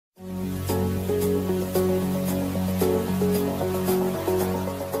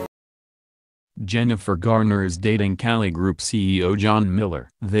Jennifer Garner is dating Cali Group CEO John Miller.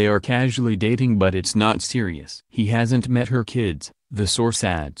 They are casually dating, but it's not serious. He hasn't met her kids, the source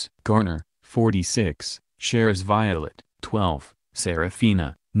adds. Garner, 46, shares Violet, 12,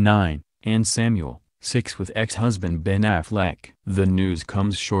 Serafina, 9, and Samuel, 6 with ex-husband Ben Affleck. The news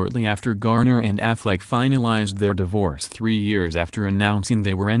comes shortly after Garner and Affleck finalized their divorce 3 years after announcing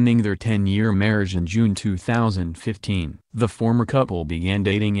they were ending their 10-year marriage in June 2015. The former couple began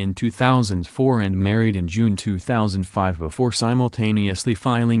dating in 2004 and married in June 2005 before simultaneously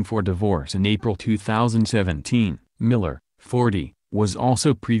filing for divorce in April 2017. Miller, 40, was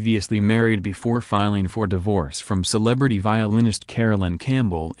also previously married before filing for divorce from celebrity violinist Carolyn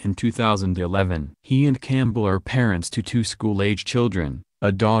Campbell in 2011. He and Campbell are parents to 2 school-age children,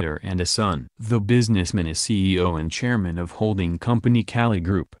 a daughter and a son. The businessman is CEO and chairman of holding company Cali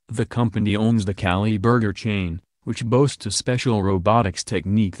Group. The company owns the Cali burger chain, which boasts a special robotics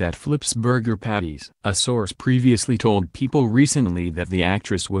technique that flips burger patties. A source previously told People recently that the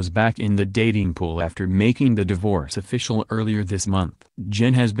actress was back in the dating pool after making the divorce official earlier this month.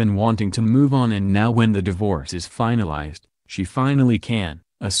 Jen has been wanting to move on, and now when the divorce is finalized, she finally can,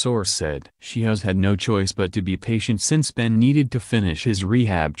 a source said. She has had no choice but to be patient since Ben needed to finish his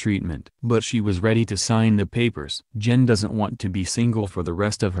rehab treatment. But she was ready to sign the papers. Jen doesn't want to be single for the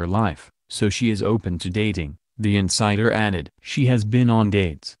rest of her life, so she is open to dating, the insider added. She has been on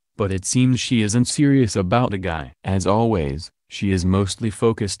dates, but it seems she isn't serious about a guy. As always, she is mostly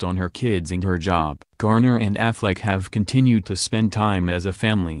focused on her kids and her job. Garner and Affleck have continued to spend time as a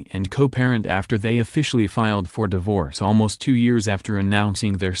family and co-parent after they officially filed for divorce almost 2 years after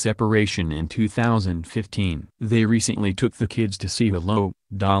announcing their separation in 2015. They recently took the kids to see Hello,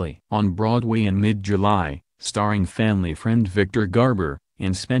 Dolly on Broadway in mid-July, starring family friend Victor Garber,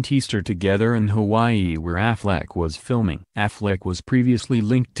 and spent Easter together in Hawaii where Affleck was filming. Affleck was previously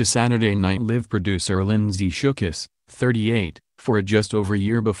linked to Saturday Night Live producer Lindsay Shookus, 38, for just over a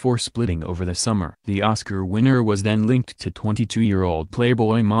year before splitting over the summer. The Oscar winner was then linked to 22-year-old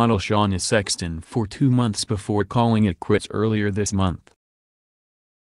Playboy model Shauna Sexton for 2 months before calling it quits earlier this month.